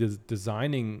mean, they're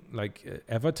designing like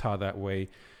Avatar that way,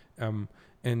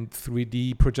 and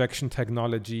 3D projection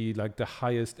technology, like the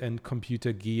highest end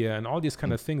computer gear, and all these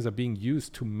kind of things are being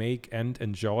used to make and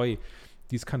enjoy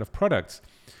these kind of products.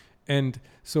 And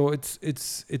so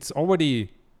it's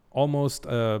already almost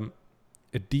a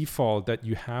default that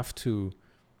you have to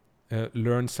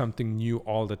learn something new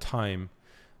all the time.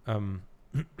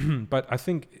 But I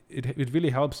think it really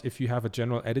helps if you have a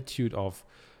general attitude of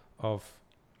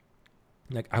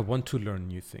like, I want to learn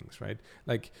new things, right?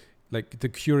 Like the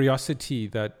curiosity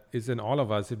that is in all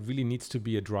of us, it really needs to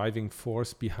be a driving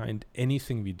force behind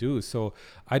anything we do. So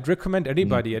I'd recommend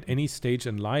anybody at any stage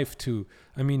in life to,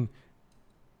 I mean,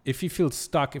 if you feel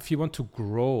stuck, if you want to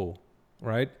grow,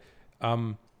 right?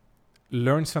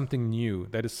 Learn something new.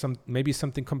 That is maybe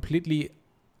something completely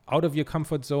out of your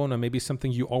comfort zone, or maybe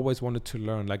something you always wanted to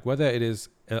learn. Like whether it is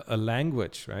a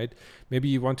language, right? Maybe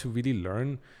you want to really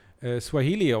learn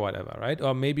Swahili or whatever, right?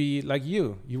 Or maybe like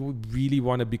you would really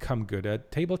want to become good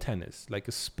at table tennis, like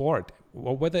a sport,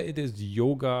 or whether it is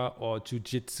yoga or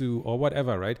jujitsu or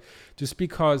whatever, right? Just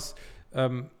because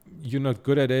you're not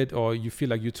good at it or you feel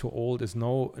like you're too old is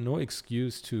no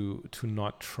excuse to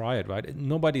not try it, right?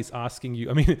 Nobody's asking you.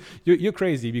 I mean, you're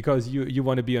crazy because you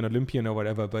want to be an Olympian or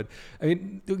whatever, but I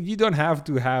mean, you don't have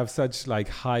to have such like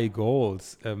high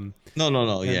goals. No.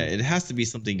 Yeah, it has to be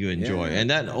something you enjoy, and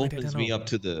that opens me up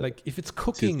to the, like, if it's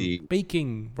cooking,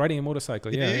 baking, riding a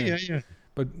motorcycle. Yeah.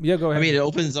 But go ahead. I mean, it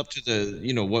opens up to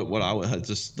the, what I would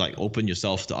just like open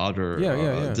yourself to other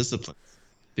disciplines.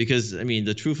 Because I mean,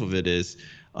 the truth of it is,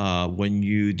 when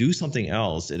you do something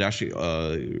else, it actually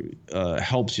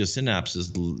helps your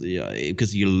synapses,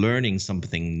 because you're learning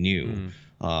something new,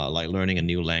 like learning a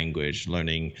new language,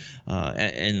 learning,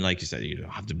 and like you said, you don't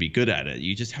have to be good at it.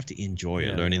 You just have to enjoy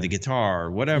it, learning the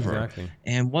guitar, whatever. Exactly.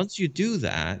 And once you do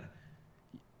that,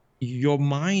 your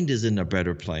mind is in a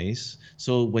better place.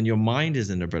 So when your mind is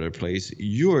in a better place,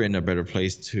 you're in a better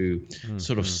place to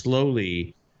sort of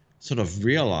slowly sort of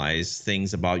realize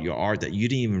things about your art that you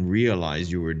didn't even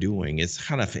realize you were doing. It's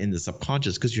kind of in the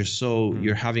subconscious because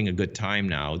you're having a good time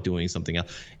now doing something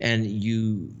else, and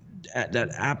that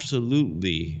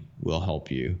absolutely will help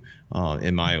you,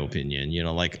 in my opinion.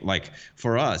 Like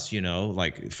for us,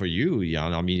 like for you,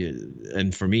 Jan, I mean,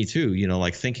 and for me too,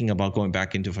 like thinking about going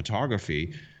back into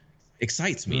photography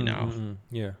excites me now.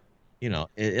 Yeah.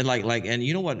 It like, and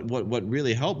you know what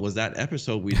really helped was that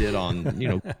episode we did on,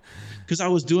 because I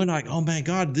was doing like, oh my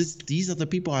God, these are the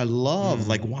people I love.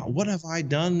 Like, what have I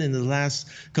done in the last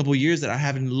couple of years that I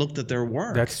haven't looked at their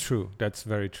work? That's true. That's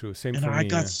very true. Same and for I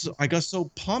me. I got so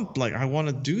pumped, like I want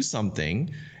to do something,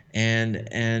 and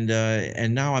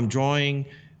now I'm drawing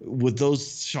with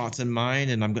those shots in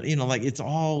mind, and I'm going, like it's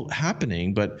all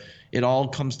happening, but it all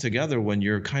comes together when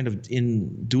you're kind of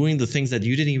in doing the things that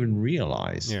you didn't even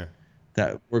realize. Yeah.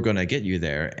 That we're going to get you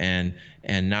there. And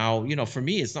now, for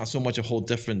me, it's not so much a whole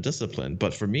different discipline,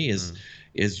 but for me is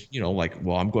like,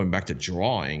 well, I'm going back to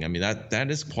drawing. I mean,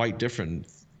 that is quite different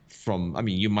from, I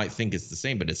mean, you might think it's the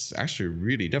same, but it's actually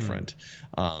really different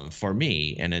for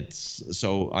me. And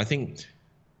so I think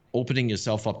opening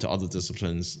yourself up to other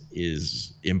disciplines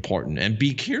is important, and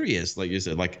be curious. Like you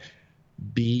said, like,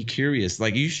 be curious.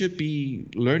 Like you should be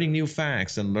learning new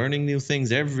facts and learning new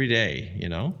things every day,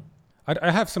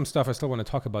 I have some stuff I still want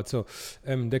to talk about. So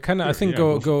they kind of, I think,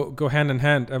 go hand in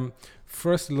hand.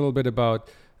 First, a little bit about,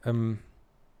 I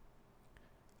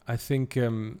think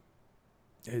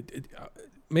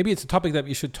maybe it's a topic that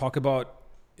we should talk about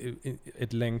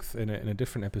at length in a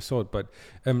different episode. But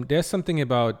there's something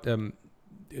about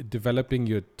developing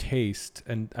your taste,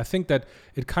 and I think that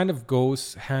it kind of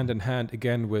goes hand in hand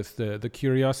again with the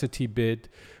curiosity bit,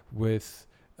 with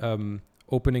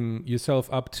opening yourself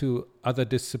up to other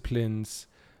disciplines,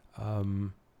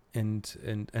 and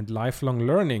lifelong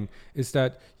learning, is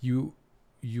that you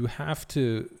have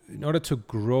to, in order to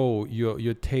grow,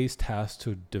 your taste has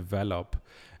to develop.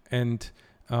 And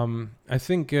I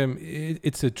think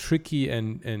it's a tricky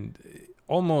and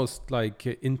almost like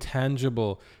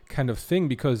intangible kind of thing,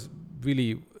 because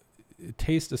really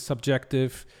taste is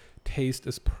subjective, taste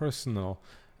is personal.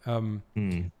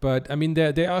 But I mean,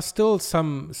 there are still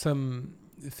some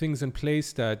things in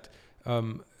place that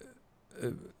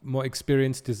more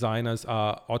experienced designers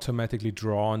are automatically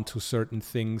drawn to certain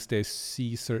things. They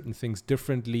see certain things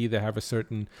differently. They have a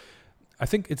certain, I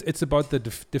think it's about the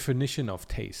definition of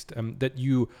taste, that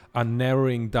you are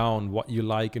narrowing down what you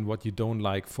like and what you don't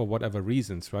like for whatever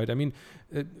reasons, right? I mean,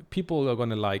 people are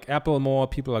going to like Apple more,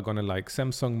 people are going to like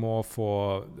Samsung more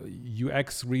for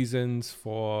UX reasons,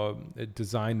 for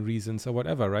design reasons or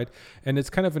whatever, right? And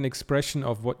it's kind of an expression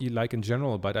of what you like in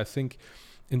general. But I think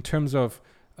in terms of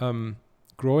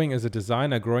growing as a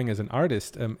designer, growing as an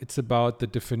artist, it's about the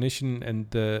definition and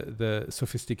the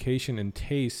sophistication and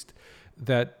taste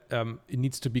that it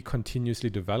needs to be continuously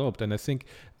developed. And I think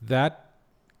that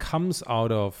comes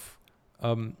out of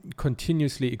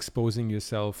continuously exposing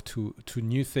yourself to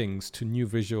new things, to new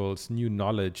visuals, new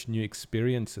knowledge, new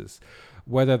experiences.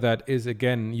 Whether that is,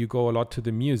 again, you go a lot to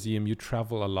the museum, you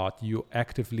travel a lot, you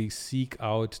actively seek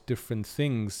out different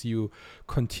things, you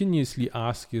continuously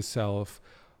ask yourself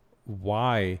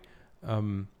why,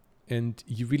 and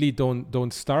you really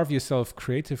don't starve yourself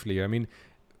creatively. I mean,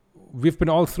 we've been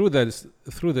all through this,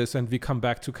 and we come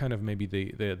back to kind of maybe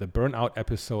the burnout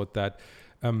episode that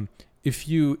if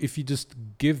you just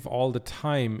give all the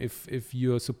time, if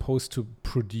you're supposed to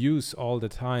produce all the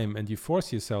time and you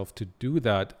force yourself to do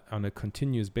that on a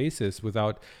continuous basis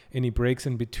without any breaks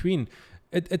in between,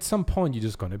 at some point you're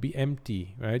just going to be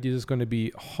empty, right? You're just going to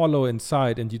be hollow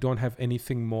inside, and you don't have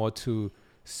anything more to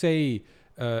say,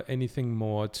 anything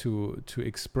more to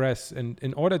express. And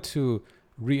in order to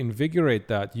reinvigorate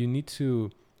that, you need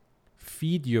to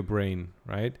feed your brain,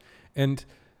 right? And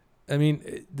I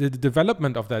mean, the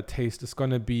development of that taste is going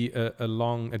to be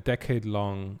a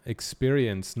decade-long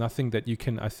experience. Nothing that you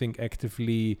can, I think,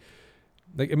 actively,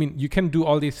 like, I mean, you can do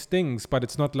all these things, but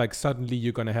it's not like suddenly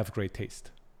you're going to have great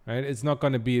taste, right? It's not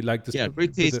going to be like this. Yeah,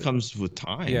 great taste comes with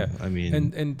time. Yeah, I mean,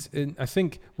 and I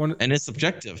think and it's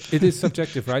subjective. It is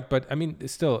subjective, right? But I mean,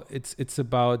 still, it's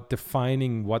about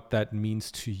defining what that means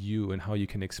to you and how you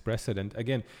can express it. And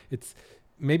again, it's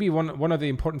maybe one of the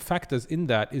important factors in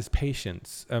that is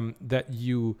patience, that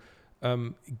you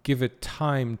give it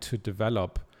time to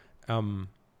develop. I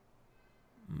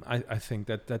think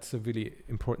that's a really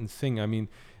important thing. I mean,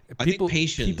 people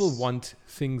want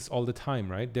things all the time,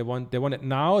 right? They want it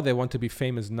now. They want to be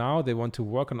famous now. They want to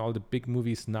work on all the big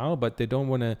movies now, but they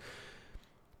don't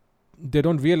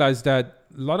realize that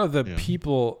a lot of the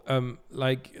people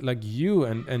like you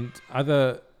and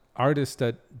other artists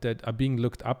that are being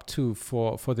looked up to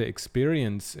for their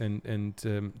experience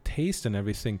and taste and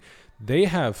everything, they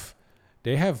have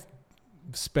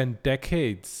spent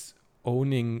decades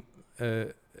owning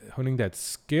that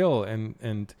skill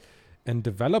and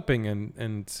developing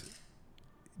and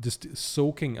just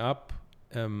soaking up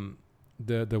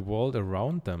the world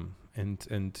around them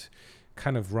and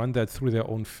kind of run that through their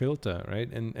own filter, right?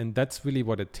 And that's really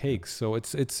what it takes. So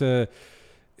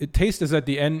taste is at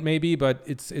the end maybe, but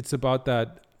it's about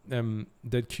that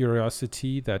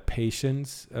curiosity, that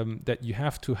patience that you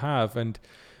have to have. And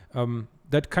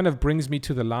that kind of brings me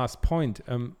to the last point.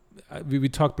 We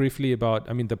talked briefly about,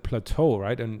 I mean, the plateau,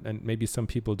 right? And maybe some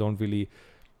people don't really,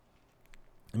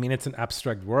 I mean, it's an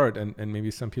abstract word, and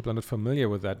maybe some people are not familiar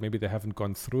with that. Maybe they haven't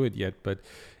gone through it yet, but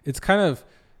it's kind of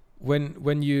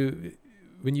when you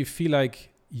feel like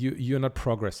you're not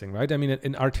progressing, right? I mean,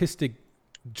 an artistic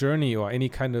journey or any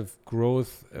kind of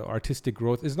growth, artistic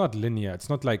growth, is not linear. It's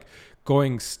not like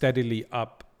going steadily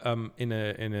up in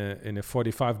a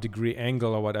 45-degree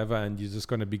angle or whatever, and you're just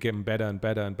going to be getting better and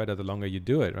better and better the longer you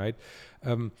do it, right?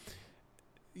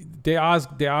 There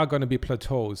are going to be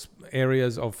plateaus,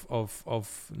 areas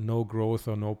of no growth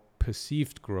or no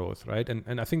perceived growth, right?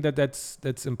 And I think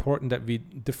that's important that we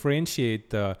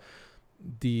differentiate the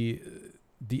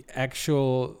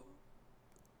actual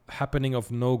happening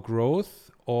of no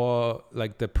growth or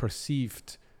like the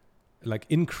perceived like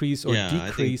increase or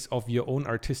decrease of your own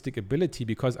artistic ability,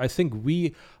 because I think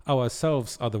we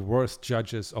ourselves are the worst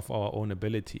judges of our own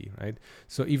ability, right?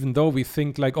 So even though we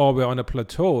think like, oh, we're on a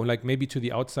plateau, like maybe to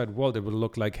the outside world it will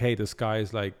look like, hey, the sky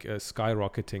is like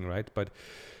skyrocketing, right? But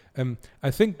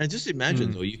I think, and just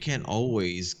imagine though, you can't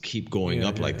always keep going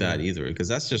up like that either, because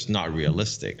that's just not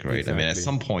realistic, right? Exactly. I mean, at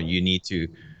some point you need to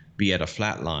be at a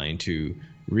flat line to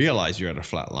realize you're at a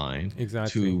flat line,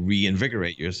 to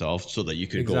reinvigorate yourself so that you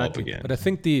could go up again. But I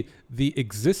think the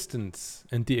existence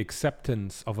and the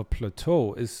acceptance of a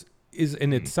plateau is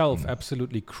in itself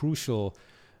absolutely crucial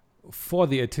for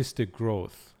the artistic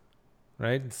growth,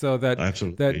 right? So that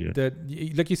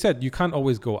like you said, you can't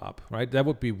always go up, right? That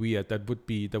would be weird. That would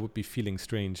be feeling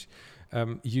strange.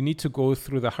 You need to go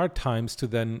through the hard times to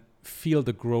then feel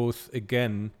the growth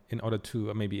again in order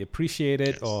to maybe appreciate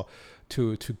it or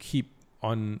to keep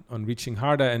on reaching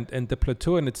harder, and the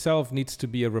plateau in itself needs to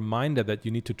be a reminder that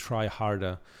you need to try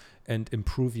harder and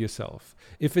improve yourself.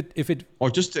 If it or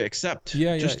just to accept,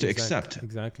 accept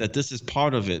exactly that this is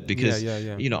part of it, because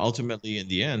yeah. Ultimately in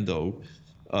the end though,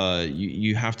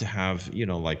 you have to have,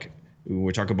 like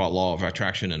we're talking about law of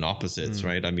attraction and opposites,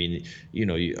 right? I mean,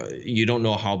 you don't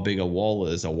know how big a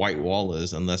white wall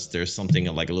is, unless there's something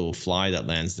like a little fly that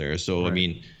lands there. So right. I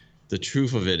mean, the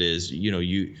truth of it is,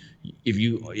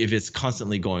 if it's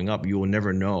constantly going up, you will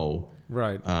never know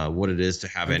right what it is to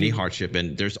have any hardship,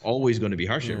 and there's always going to be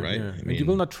hardship, right? Yeah. I And you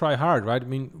will not try hard, right? I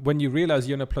mean, when you realize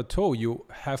you're on a plateau, you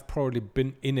have probably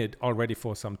been in it already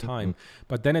for some time,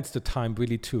 but then it's the time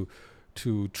really to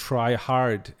try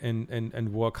hard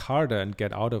and work harder and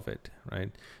get out of it,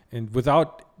 right? And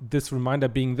without this reminder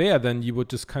being there, then you would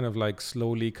just kind of like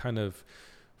slowly kind of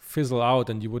fizzle out,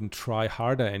 and you wouldn't try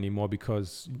harder anymore,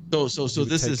 because so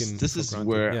this is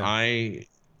where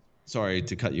sorry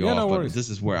to cut you off, no but worries. this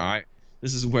is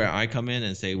where I come in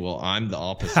and say, well, I'm the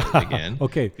opposite again.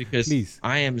 Okay, because please.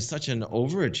 I am such an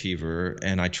overachiever,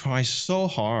 and I try so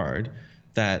hard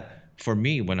that for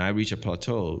me, when I reach a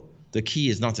plateau, the key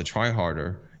is not to try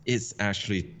harder. It's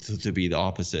actually to be the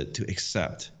opposite, to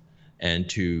accept and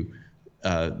to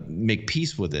make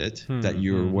peace with it, that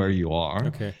you're where you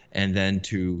are, and then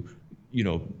to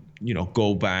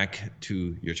go back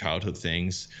to your childhood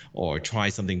things, or try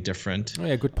something different.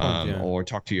 Good point. Or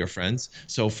talk to your friends.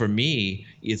 So for me,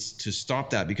 it's to stop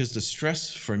that, because the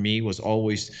stress for me was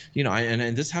always,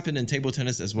 and this happened in table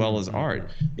tennis as well as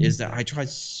art, is that I tried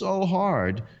so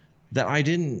hard that I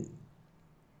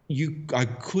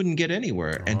couldn't get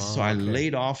anywhere. And so I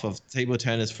laid off of table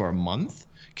tennis for a month,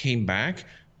 came back,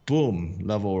 boom,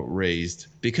 level raised,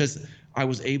 because I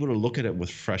was able to look at it with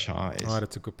fresh eyes. Oh,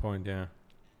 that's a good point. Yeah.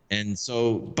 And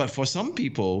so, but for some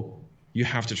people, you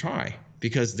have to try,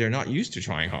 because they're not used to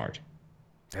trying hard.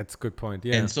 That's a good point.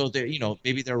 Yeah. And so they're,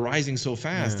 maybe they're rising so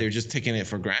fast, they're just taking it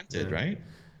for granted, right?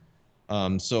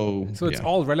 So it's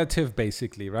all relative,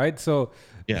 basically, right? So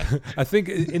yeah, I think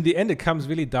in the end, it comes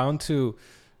really down to,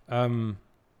 trying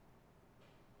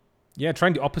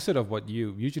the opposite of what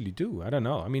you usually do. I don't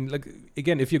know. I mean, like,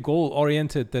 again, if you're goal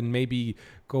oriented, then maybe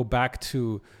go back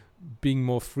to being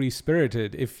more free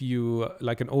spirited. If you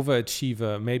like an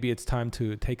overachiever, maybe it's time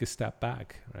to take a step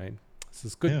back, right? This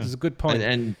is good. This is a good point.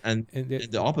 And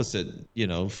the opposite,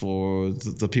 for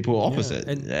the people opposite.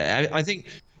 I think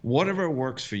whatever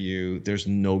works for you, there's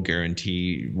no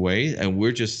guaranteed way, and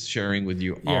we're just sharing with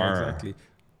you our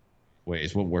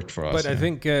ways, what worked for us. But I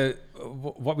think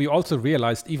what we also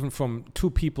realized, even from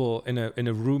two people in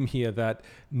a room here, that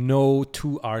no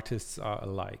two artists are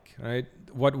alike, right?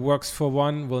 What works for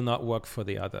one will not work for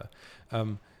the other.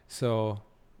 So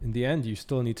in the end, you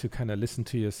still need to kind of listen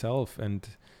to yourself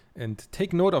and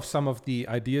take note of some of the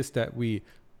ideas that we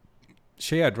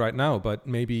shared right now. But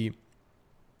maybe,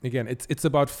 again, it's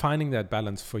about finding that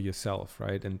balance for yourself,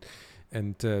 right?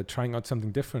 And trying out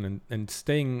something different, and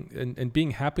staying and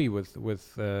being happy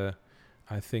with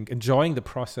I think enjoying the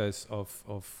process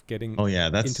of getting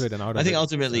into it and out of it. I think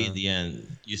ultimately in the end,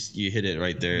 you hit it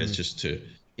right there. It's just to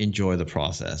enjoy the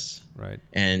process. Right.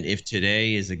 And if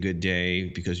today is a good day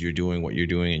because you're doing what you're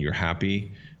doing and you're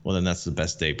happy, well, then that's the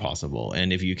best day possible.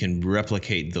 And if you can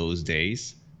replicate those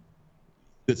days,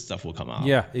 good stuff will come out.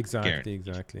 Yeah,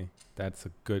 exactly. That's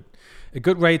a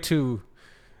good way to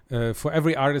for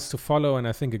every artist to follow, and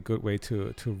I think a good way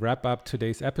to wrap up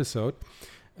today's episode.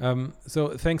 So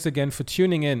thanks again for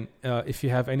tuning in. If you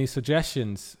have any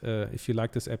suggestions, if you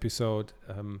like this episode,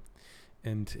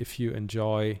 and if you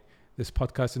enjoy this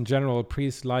podcast in general,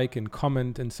 please like and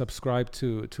comment and subscribe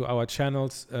to our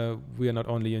channels. We are not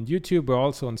only on YouTube, we're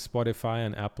also on Spotify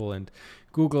and Apple and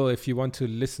Google. If you want to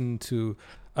listen to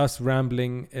us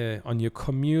rambling on your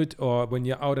commute, or when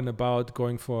you're out and about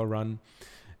going for a run,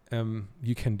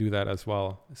 you can do that as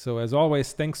well. So as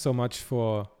always, thanks so much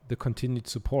for the continued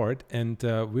support, and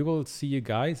we will see you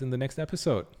guys in the next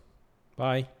episode.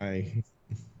 Bye. Bye.